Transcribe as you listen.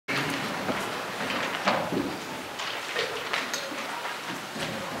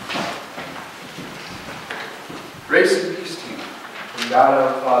Grace and peace to you from God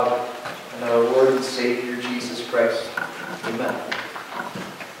our Father and our Lord and Savior Jesus Christ. Amen.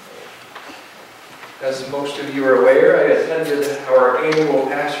 As most of you are aware, I attended our annual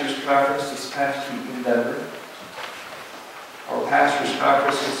Pastors' Conference this past week in Denver. Our Pastors'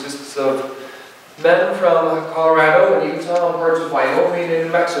 Conference consists of men from Colorado and Utah and parts of Wyoming and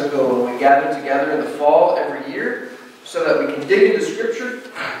New Mexico. And we gather together in the fall every year so that we can dig into Scripture,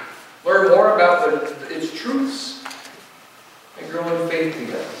 learn more about its truths, and grow in faith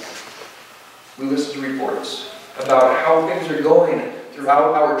together. We listen to reports about how things are going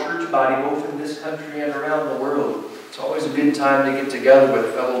throughout our church body, both in this country and around the world. It's always a good time to get together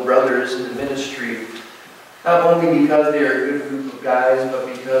with fellow brothers in the ministry, not only because they are a good group of guys, but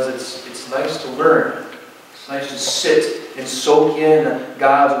because it's nice to learn. It's nice to sit and soak in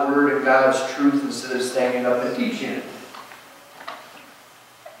God's Word and God's truth instead of standing up and teaching it.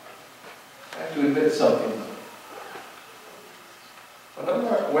 I have to admit something.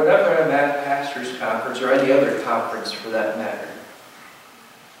 Whenever I'm at Pastors' Conference, or any other conference for that matter,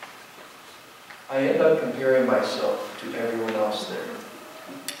 I end up comparing myself to everyone else there.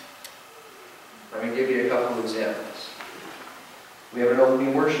 Let me give you a couple of examples. We have an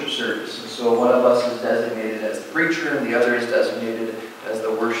opening worship service, and so one of us is designated as the preacher, and the other is designated as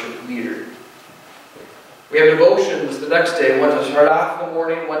the worship leader. We have devotions the next day, one to start off in the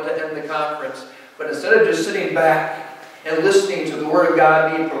morning, one to end the conference. But instead of just sitting back and listening to the Word of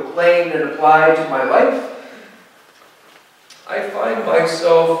God being proclaimed and applied to my life, I find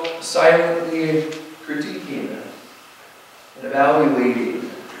myself silently critiquing and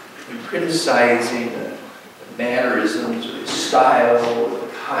evaluating and criticizing the mannerisms or the style or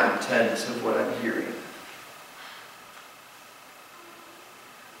the content of what I'm hearing.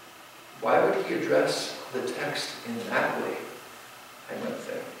 Why would he address the text in that way? I might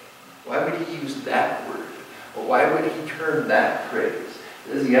think. Why would he use that word? Or why would he turn that phrase?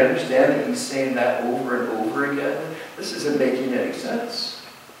 Does he understand that he's saying that over and over again? This isn't making any sense.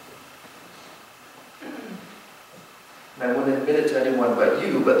 And I wouldn't admit it to anyone but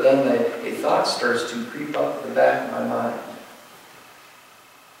you, but then a thought starts to creep up in the back of my mind.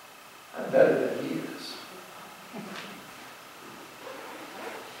 I'm better than he is.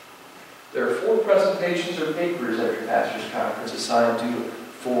 There are 4 presentations or papers at your pastor's conference assigned to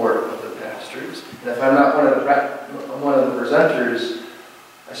 4 of the pastors. And if I'm not one of the presenters,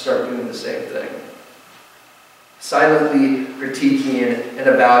 I start doing the same thing. Silently critiquing and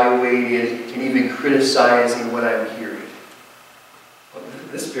evaluating and even criticizing what I'm hearing. Well,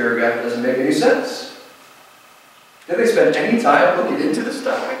 this paragraph doesn't make any sense. Did they spend any time looking into this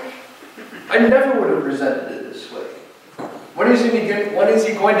topic? I never would have presented it this way. When is he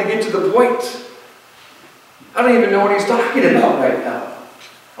going to get to the point? I don't even know what he's talking about right now.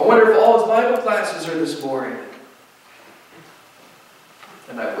 I wonder if all his Bible classes are this boring.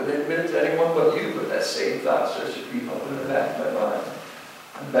 And I wouldn't admit it to anyone but you, but that same thought starts to creep up in the back of my mind.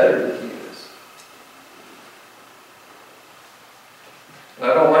 I'm better than he is.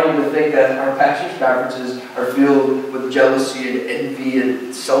 And I don't want you to think that our pastors' conferences are filled with jealousy and envy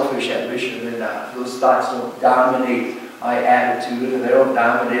and selfish ambition. They're not. Those thoughts don't dominate my attitude, and they don't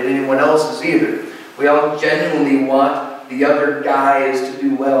dominate anyone else's either. We all genuinely want the other guys to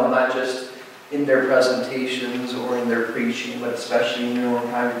do well, not just in their presentations or in their preaching, but especially in their own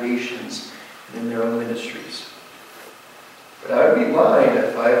congregations and in their own ministries. But I would be lying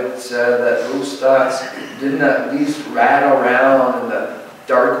if I said that those thoughts didn't at least rattle around in the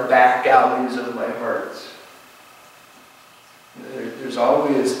dark back alleys of my heart. There's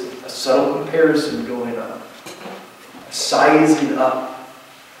always a subtle comparison going on, a sizing up,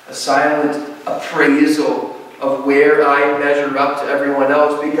 a silent appraisal of where I measure up to everyone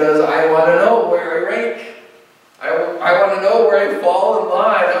else, because I want to know where I rank. I want to know where I fall in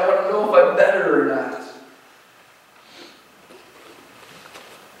line. I want to know if I'm better or not.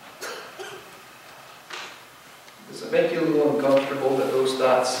 Does it make you a little uncomfortable that those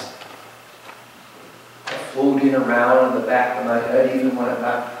thoughts are floating around in the back of my head, even when I'm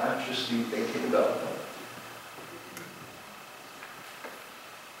not consciously thinking about them?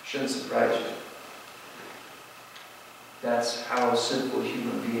 Shouldn't surprise you. That's how simple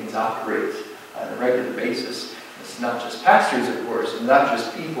human beings operate on a regular basis. It's not just pastors, of course, and not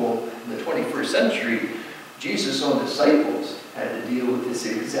just people in the 21st century. Jesus' own disciples had to deal with this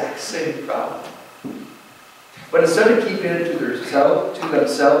exact same problem. But instead of keeping it to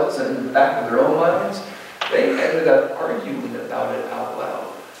themselves and in the back of their own minds, they ended up arguing about it out loud.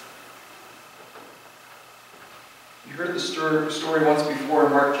 You heard the story once before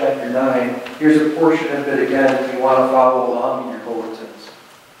in Mark chapter 9. Here's a portion of it again if you want to follow along in your bulletins.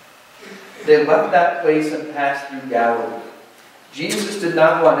 They left that place and passed through Galilee. Jesus did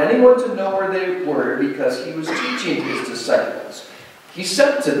not want anyone to know where they were because he was teaching his disciples. He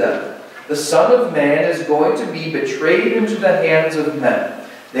said to them, "The Son of Man is going to be betrayed into the hands of men.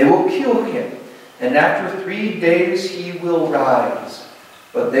 They will kill him, and after 3 days he will rise."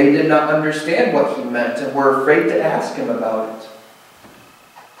 But they did not understand what he meant and were afraid to ask him about it.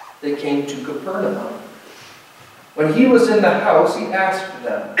 They came to Capernaum. When he was in the house, he asked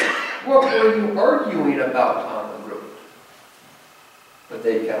them, "What were you arguing about on the road?" But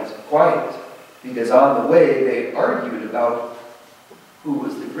they kept quiet, because on the way they argued about who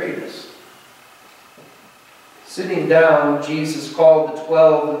was the greatest. Sitting down, Jesus called the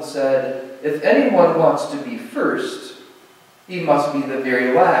 12 and said, "If anyone wants to be first, he must be the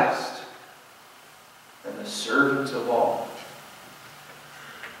very last and the servant of all."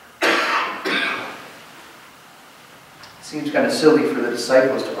 Seems kind of silly for the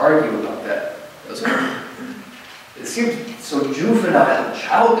disciples to argue about that, doesn't it? It seems so juvenile and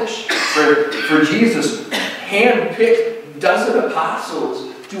childish for Jesus' hand-picked dozen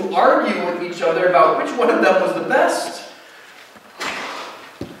apostles to argue with each other about which one of them was the best.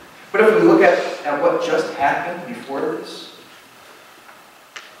 But if we look at what just happened before this,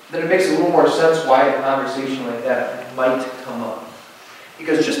 then it makes a little more sense why a conversation like that might come up.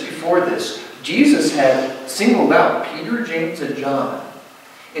 Because just before this, Jesus had singled out Peter, James, and John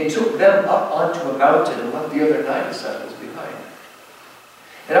and took them up onto a mountain and left the other 9 disciples behind.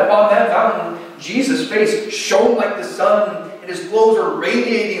 And up on that mountain, Jesus' face shone like the sun, and his clothes were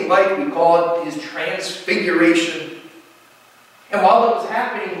radiating light. We call it his transfiguration. And while it was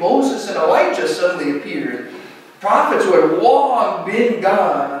happening, Moses and Elijah suddenly appeared. Prophets who had long been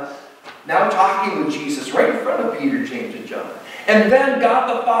gone, now talking with Jesus right in front of Peter, James, and John. And then God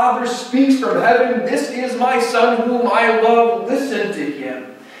the Father speaks from heaven, "This is my Son whom I love, listen to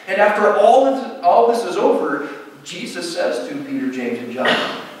him." And after all this is over, Jesus says to Peter, James, and John,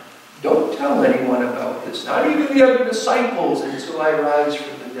 "Don't tell anyone about this, not even the other disciples, until I rise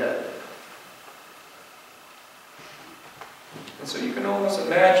from the dead." And so you can almost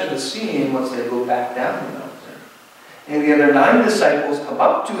imagine the scene once they go back down the mountain. And the other 9 disciples come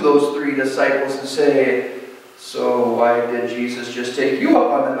up to those 3 disciples and say, "So why did Jesus just take you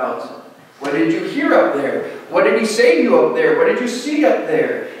up on the mountain? What did you hear up there? What did he say to you up there? What did you see up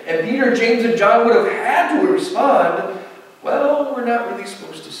there?" And Peter, James, and John would have had to respond, "Well, we're not really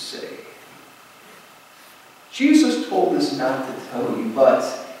supposed to say. Jesus told us not to tell you, but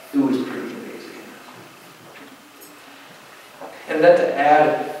it was pretty amazing." And then to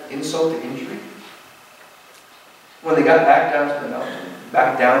add insult to injury, when they got back down the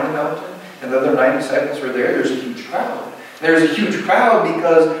mountain, and the other 9 disciples were there, there's a huge crowd. There's a huge crowd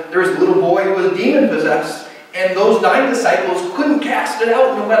because there's a little boy who was demon-possessed, and those 9 disciples couldn't cast it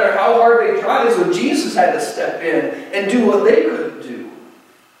out no matter how hard they tried, so Jesus had to step in and do what they couldn't do.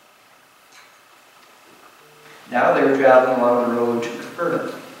 Now they were traveling along the road to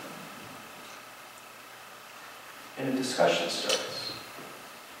Capernaum, and a discussion starts.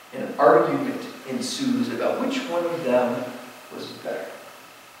 And an argument ensues about which one of them was better.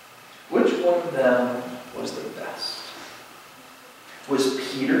 Which one of them was the best? Was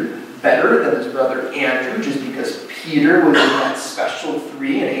Peter better than his brother Andrew just because Peter was in that special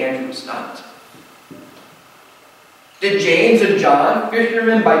 3 and Andrew was not? Did James and John,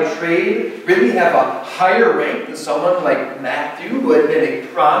 fishermen by trade, really have a higher rank than someone like Matthew, who had been a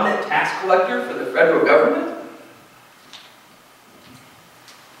prominent tax collector for the federal government?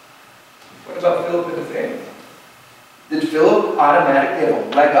 What about Philip and Nathaniel? Did Philip automatically have a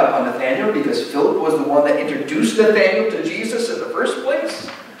leg up on Nathaniel because Philip was the one that introduced Nathaniel to Jesus in the first place?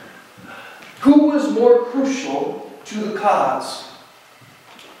 Who was more crucial to the cause?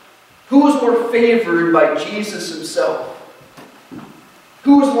 Who was more favored by Jesus himself?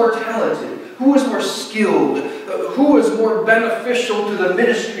 Who was more talented? Who was more skilled? Who was more beneficial to the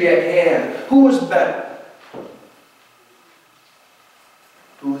ministry at hand? Who was better?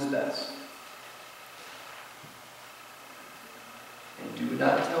 Who was best? And do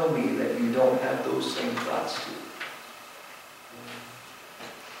not tell me that you don't have those same thoughts too.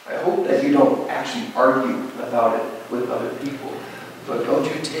 I hope that you don't actually argue about it with other people. But don't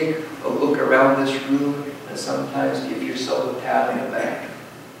you take a look around this room and sometimes give yourself a pat on the back?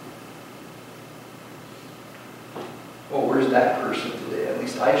 Well, where's that person today? At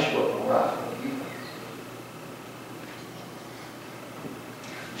least I show up more often than you.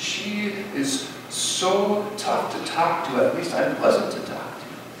 She is so tough to talk to. At least I'm pleasant to talk to.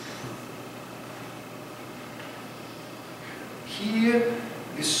 He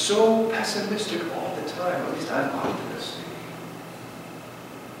is so pessimistic all the time. At least I'm optimistic.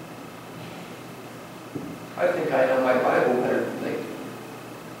 I think I know my Bible better than they do.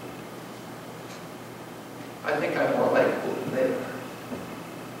 I think I'm more likable than they are.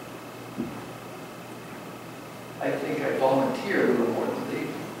 I think I volunteer a little more than they do.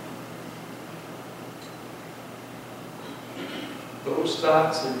 Those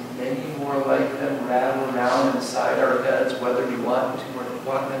thoughts and many more like them rattle around inside our heads, whether we want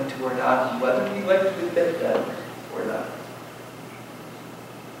them to or not, and whether we like to admit them or not.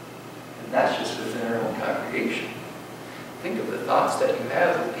 And that's just within our own congregation. Think of the thoughts that you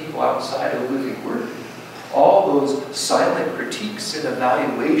have of people outside of Living Word. All those silent critiques and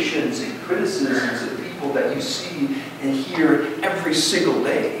evaluations and criticisms of people that you see and hear every single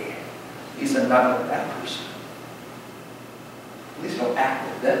day. At least I'm not like that person. At least I don't act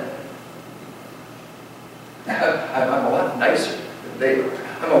like them. I'm a lot nicer than they are.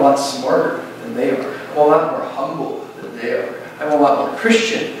 I'm a lot smarter than they are. I'm a lot more humble than they are. I'm a lot more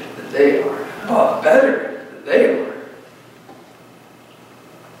Christian than they are. I'm a lot better than they are.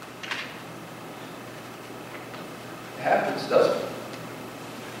 It happens, doesn't it?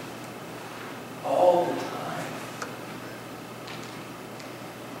 All the time.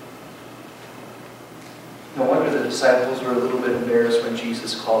 No wonder the disciples were a little bit embarrassed when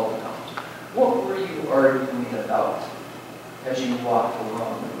Jesus called them out. What were you arguing about as you walked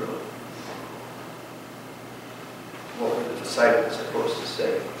along the road? What were the disciples supposed to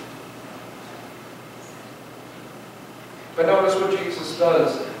say? But notice what Jesus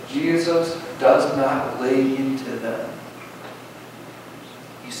does. Jesus does not lay into them.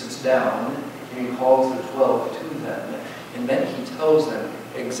 He sits down and he calls the 12 to them. And then he tells them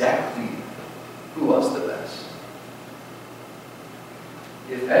exactly who was the best.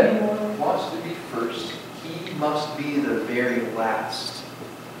 If anyone wants to be first, he must be the very last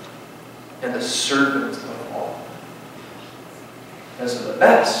and the servant of all. And so the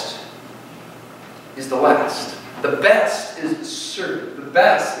best is the last. The best is the servant. The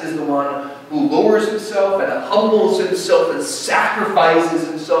best is the one who lowers himself and humbles himself and sacrifices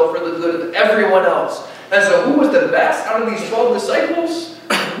himself for the good of everyone else. And so who was the best out of these 12 disciples?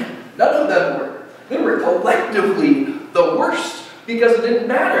 None of them were. They were collectively the worst. Because it didn't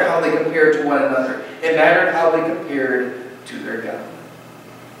matter how they compared to one another. It mattered how they compared to their God.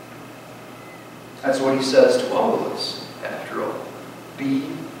 That's what he says to all of us, after all. Be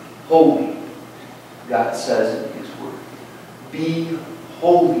holy, God says in his word. Be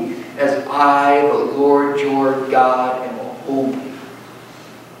holy as I, the Lord your God, am holy.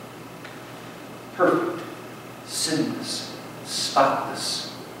 Perfect, sinless,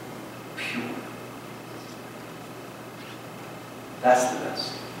 spotless, pure. That's the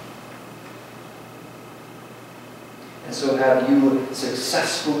best. And so have you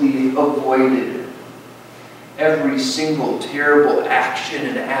successfully avoided every single terrible action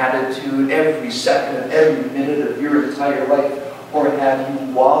and attitude, every second of every minute of your entire life? Or have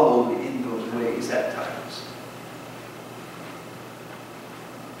you wallowed in those ways at times?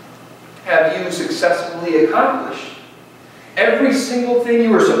 Have you successfully accomplished every single thing you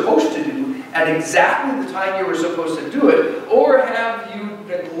were supposed to do at exactly the time you were supposed to do it? Or have you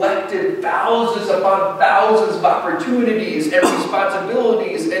neglected thousands upon thousands of opportunities and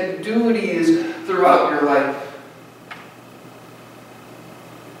responsibilities and duties throughout your life?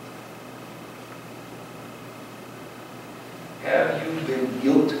 Have you been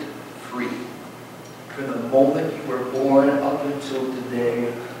guilt-free from the moment you were born up until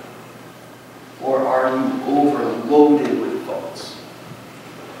today? Or are you overloaded with faults?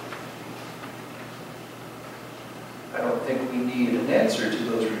 I don't think we need an answer to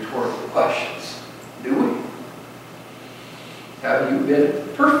those rhetorical questions, do we? Have you been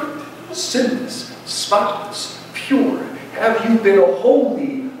perfect, sinless, spotless, pure? Have you been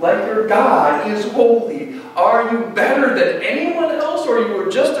holy like your God is holy? Are you better than anyone else, or you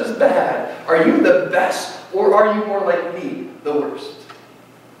are just as bad? Are you the best, or are you more like me, the worst?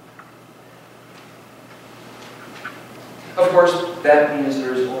 Of course, that means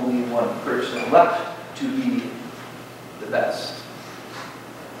there's only one person left to be the best.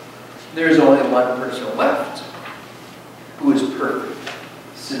 There's only one person left who is perfect,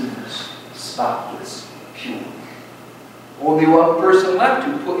 sinless, spotless, pure. Only one person left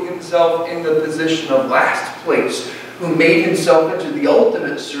who put himself in the position of last place, who made himself into the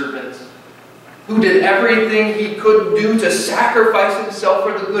ultimate servant, who did everything he could do to sacrifice himself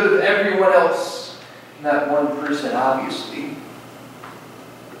for the good of everyone else. And that one person, obviously,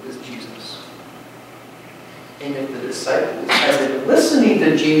 is Jesus. And if the disciples had been listening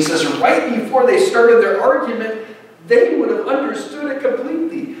to Jesus right before they started their argument, they would have understood it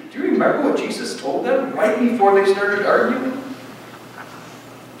completely. Do you remember what Jesus told them right before they started arguing?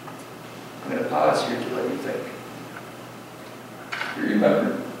 I'm going to pause here to let you think.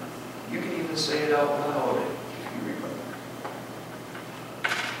 remember? You can even say it out loud if you remember.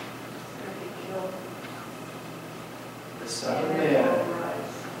 The Son of Man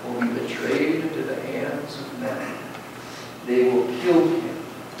will be betrayed into the hands of men. They will kill him.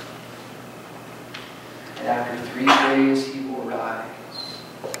 And after 3 days he will rise.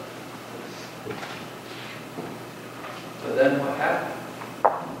 But then what happened?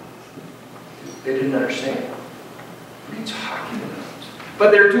 They didn't understand. What are you talking about?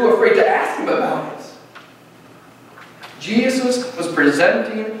 But they're too afraid to ask him about it. Jesus was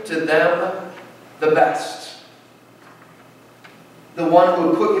presenting to them the best. The one who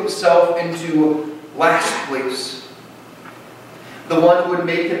would put himself into last place. The one who would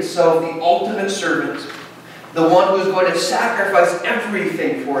make himself the ultimate servant. The one who was going to sacrifice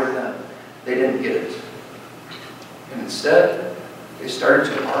everything for them. They didn't get it. And instead, they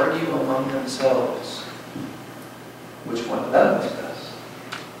started to argue among themselves which one of them was best.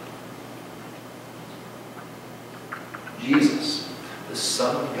 Jesus, the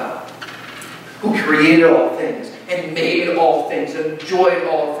Son of God, who created all things and made all things and enjoyed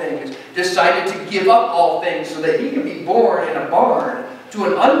all things, decided to give up all things so that he could be born in a barn to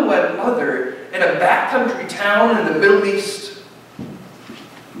an unwed mother in a backcountry town in the Middle East.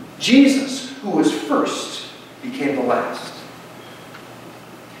 Jesus, who was first, became the last.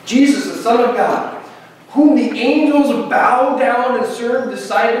 Jesus, the Son of God, whom the angels bow down and serve,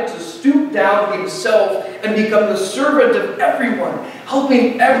 decided to stoop down himself and become the servant of everyone,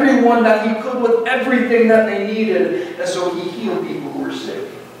 helping everyone that he could with everything that they needed. And so he healed people who were sick.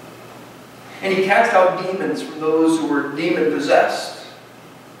 And he cast out demons from those who were demon-possessed.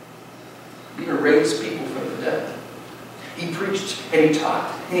 He even raised people from the dead. He preached and he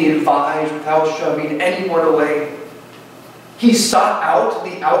taught and he advised without shoving anyone away. He sought out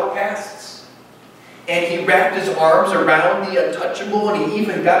the outcasts and he wrapped his arms around the untouchable, and he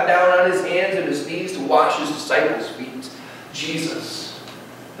even got down on his hands and his knees to wash his disciples' feet. Jesus,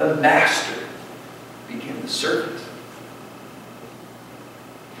 the Master, became the servant.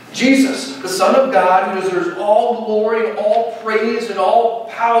 Jesus, the Son of God, who deserves all glory and all praise and all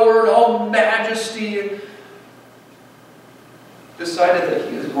power and all majesty, decided that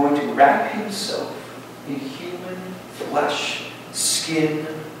he was going to wrap himself in human flesh, skin,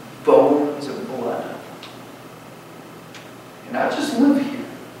 bones, and blood. And not just live here,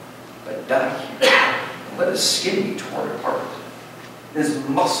 but die here. And let his skin be torn apart. His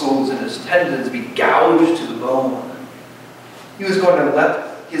muscles and his tendons be gouged to the bone. He was going to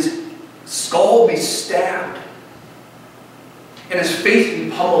let his skull be stabbed and his face be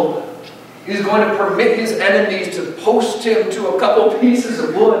pummeled. He was going to permit his enemies to post him to a couple pieces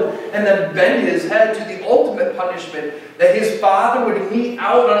of wood and then bend his head to the ultimate punishment, that his Father would mete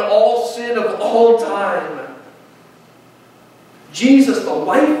out on all sin of all time. Jesus, the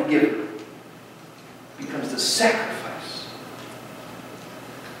life giver, becomes the sacrifice.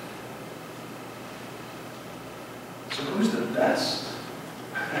 So who's the best?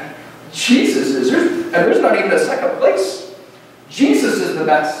 Jesus is. And there's not even a second place. Jesus is the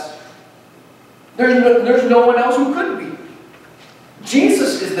best. There's no one else who could be.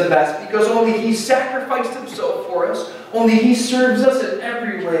 Jesus is the best because only he sacrificed himself for us. Only he serves us in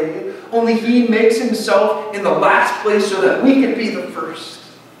every way. Only he makes himself in the last place so that we can be the first.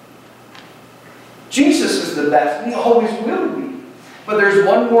 Jesus is the best, and he always will be. But there's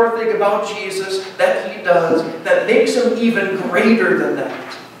one more thing about Jesus that he does that makes him even greater than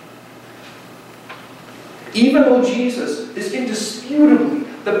that. Even though Jesus is indisputably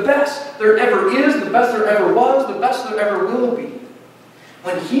the best there ever is, the best there ever was, the best there ever will be,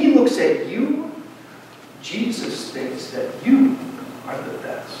 when he looks at you, Jesus thinks that you are the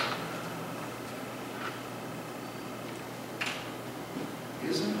best.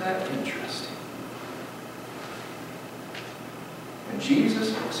 Isn't that interesting? When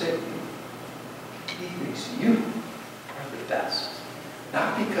Jesus looks at you, he thinks you are the best.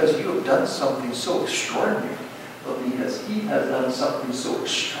 Not because you have done something so extraordinary, but because he has done something so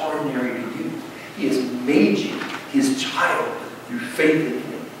extraordinary to you. He has made you his child through faith in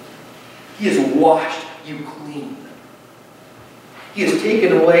him. He has washed you clean. He has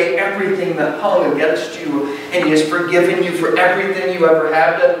taken away everything that hung against you, and he has forgiven you for everything you ever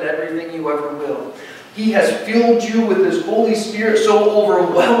have done and everything you ever will. He has filled you with his Holy Spirit so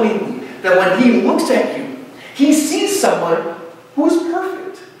overwhelmingly that when he looks at you, he sees someone who is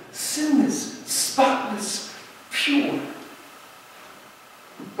perfect, sinless, spotless, pure.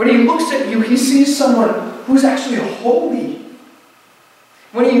 When he looks at you, he sees someone who's actually holy.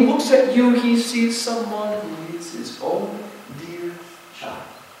 When he looks at you, he sees someone who is his own dear child.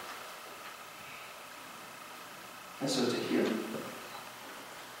 And so to him,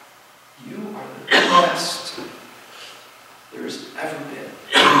 been.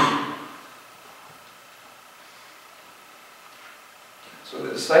 So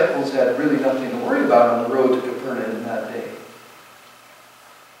the disciples had really nothing to worry about on the road to Capernaum that day.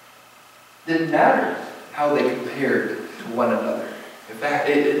 Didn't matter how they compared to one another. In fact,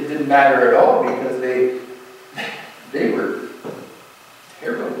 it didn't matter at all because they were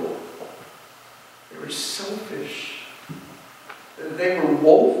terrible. They were selfish. They were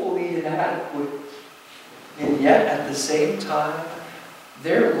woefully inadequate. And yet, at the same time,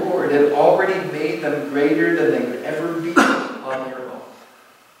 their Lord had already made them greater than they could ever be on their own.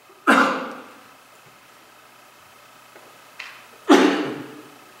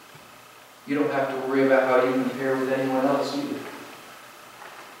 You don't have to worry about how you compare with anyone else either.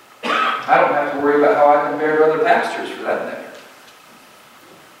 I don't have to worry about how I compare to other pastors for that matter.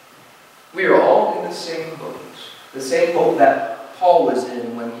 We are all in the same boat. The same boat that Paul was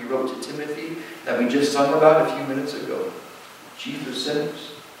in when he wrote to Timothy that we just sung about a few minutes ago. Chief of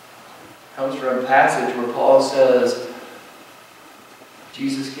sinners. Comes from a passage where Paul says,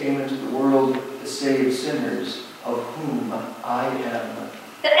 Jesus came into the world to save sinners, of whom I am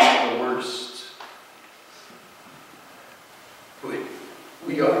the worst.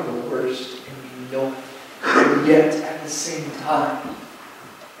 We are the worst, and we know it. And yet, at the same time,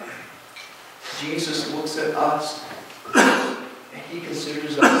 Jesus looks at us, and he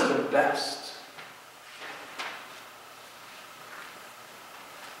considers us the best.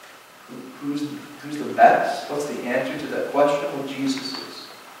 Who's the best? What's the answer to that question? Well, Jesus is.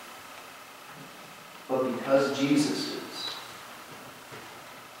 But because Jesus is,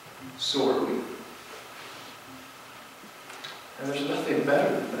 so are we. And there's nothing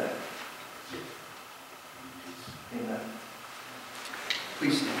better than that. Amen.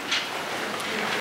 Please stand.